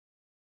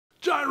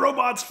Giant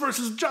robots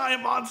versus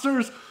giant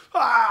monsters.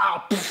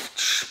 Ah!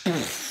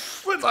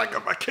 It's like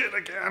I'm a kid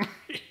again.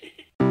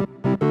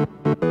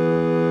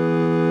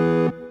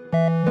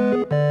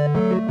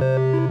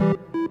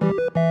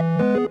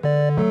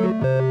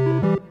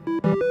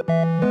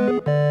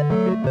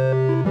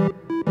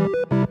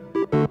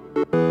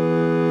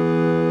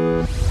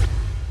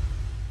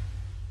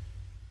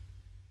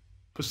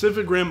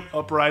 Pacific Rim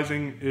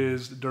Uprising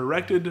is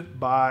directed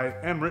by,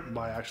 and written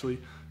by actually,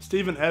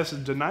 Stephen S.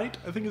 DeKnight,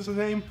 I think is his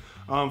name,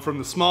 from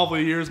the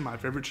Smallville years, my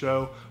favorite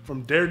show,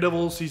 from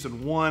Daredevil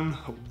Season 1,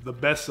 the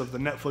best of the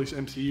Netflix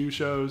MCU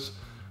shows.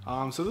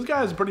 So this guy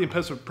has a pretty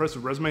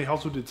impressive resume. He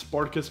also did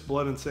Spartacus,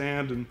 Blood and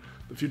Sand, and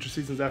the future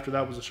seasons after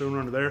that was a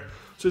showrunner there.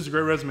 So it's a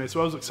great resume,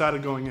 so I was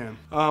excited going in.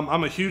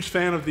 I'm a huge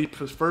fan of the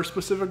first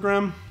Pacific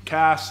Rim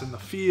cast and the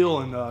feel,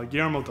 and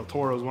Guillermo del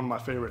Toro is one of my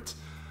favorites.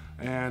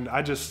 And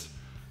I just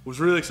was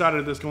really excited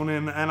at this going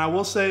in, and I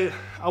will say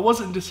I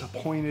wasn't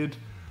disappointed,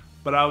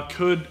 but I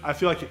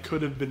feel like it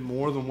could have been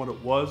more than what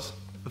it was.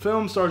 The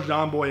film stars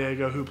John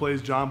Boyega, who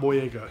plays John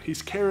Boyega.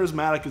 He's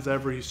charismatic as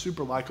ever, he's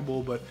super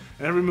likable, but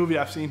in every movie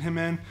I've seen him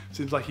in, it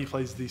seems like he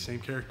plays the same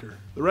character.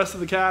 The rest of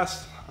the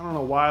cast, I don't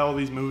know why all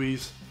these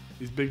movies,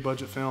 these big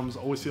budget films,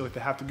 always feel like they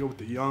have to go with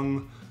the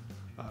young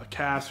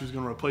cast who's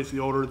gonna replace the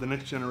older, the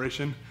next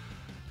generation,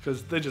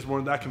 because they just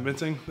weren't that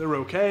convincing. They were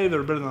okay, they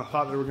were better than I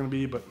thought they were gonna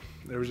be, but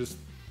they were just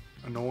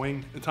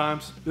annoying at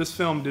times. This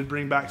film did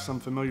bring back some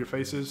familiar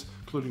faces,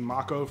 including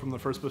Mako from the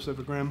first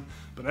Pacific Rim,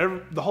 but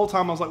the whole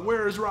time I was like,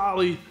 where is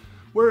Raleigh?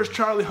 Where is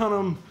Charlie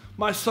Hunnam,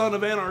 my son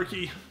of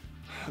anarchy?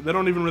 They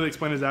don't even really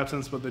explain his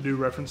absence, but they do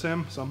reference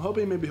him, so I'm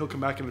hoping maybe he'll come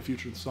back in a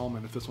future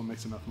installment if this one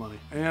makes enough money.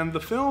 And the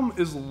film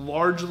is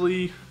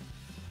largely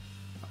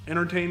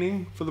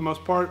entertaining for the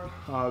most part.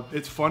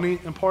 It's funny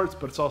in parts,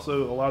 but it's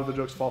also, a lot of the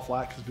jokes fall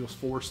flat because it feels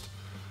forced.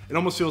 It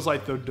almost feels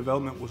like the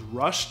development was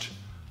rushed,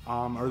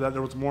 or that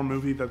there was more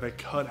movie that they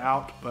cut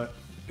out, but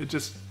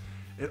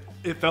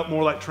it felt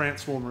more like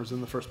Transformers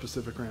in the first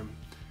Pacific Rim.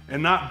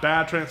 And not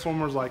bad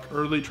Transformers, like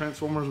early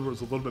Transformers where it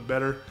was a little bit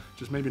better,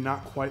 just maybe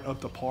not quite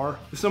up to par.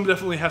 This film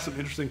definitely has some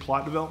interesting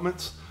plot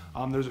developments.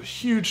 There's a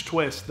huge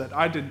twist that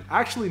I did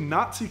actually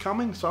not see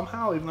coming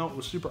somehow, even though it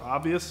was super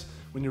obvious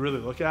when you really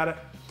look at it.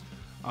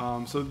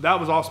 So that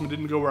was awesome. It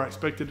didn't go where I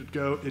expected it to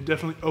go. It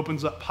definitely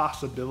opens up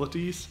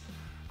possibilities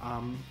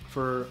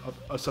for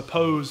a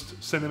supposed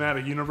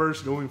cinematic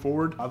universe going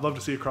forward. I'd love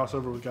to see a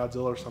crossover with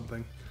Godzilla or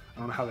something. I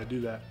don't know how they do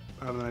that.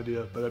 I have an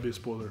idea, but that'd be a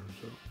spoiler.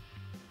 So,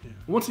 yeah.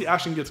 Once the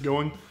action gets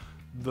going,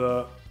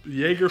 the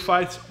Jaeger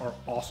fights are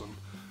awesome.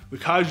 The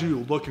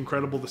kaiju look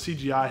incredible. The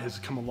CGI has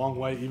come a long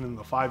way, even in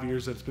the 5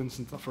 years that it's been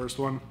since the first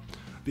one.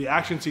 The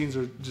action scenes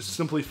are just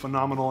simply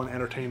phenomenal and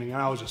entertaining,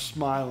 and I was just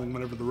smiling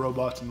whenever the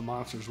robots and the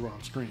monsters were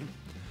on screen.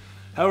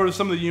 However,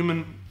 some of the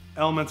human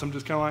elements, I'm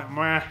just kind of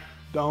like, meh,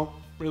 don't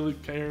really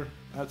care.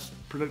 That's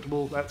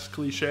predictable, that's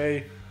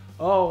cliche.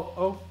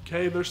 Oh,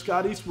 okay, there's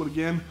Scott Eastwood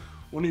again.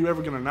 When are you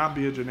ever gonna not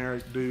be a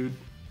generic dude?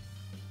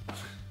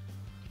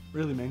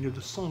 Really, man, you're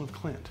the son of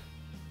Clint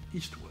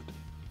Eastwood.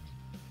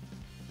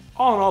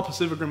 All in all,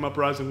 Pacific Rim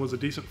Uprising was a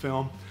decent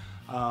film.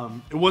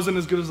 It wasn't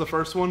as good as the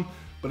first one,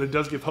 but it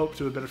does give hope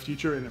to a better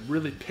future, and it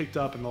really picked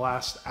up in the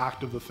last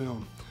act of the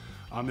film.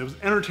 It was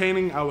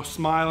entertaining, I was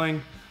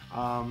smiling,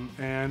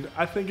 and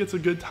I think it's a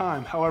good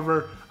time.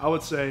 However, I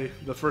would say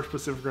the first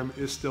Pacific Rim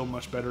is still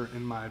much better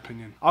in my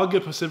opinion. I'll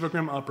give Pacific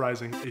Rim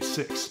Uprising a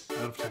 6 out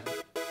of 10.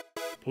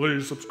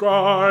 Please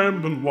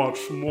subscribe and watch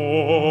some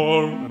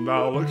more, and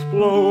I'll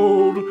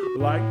explode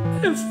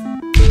like this.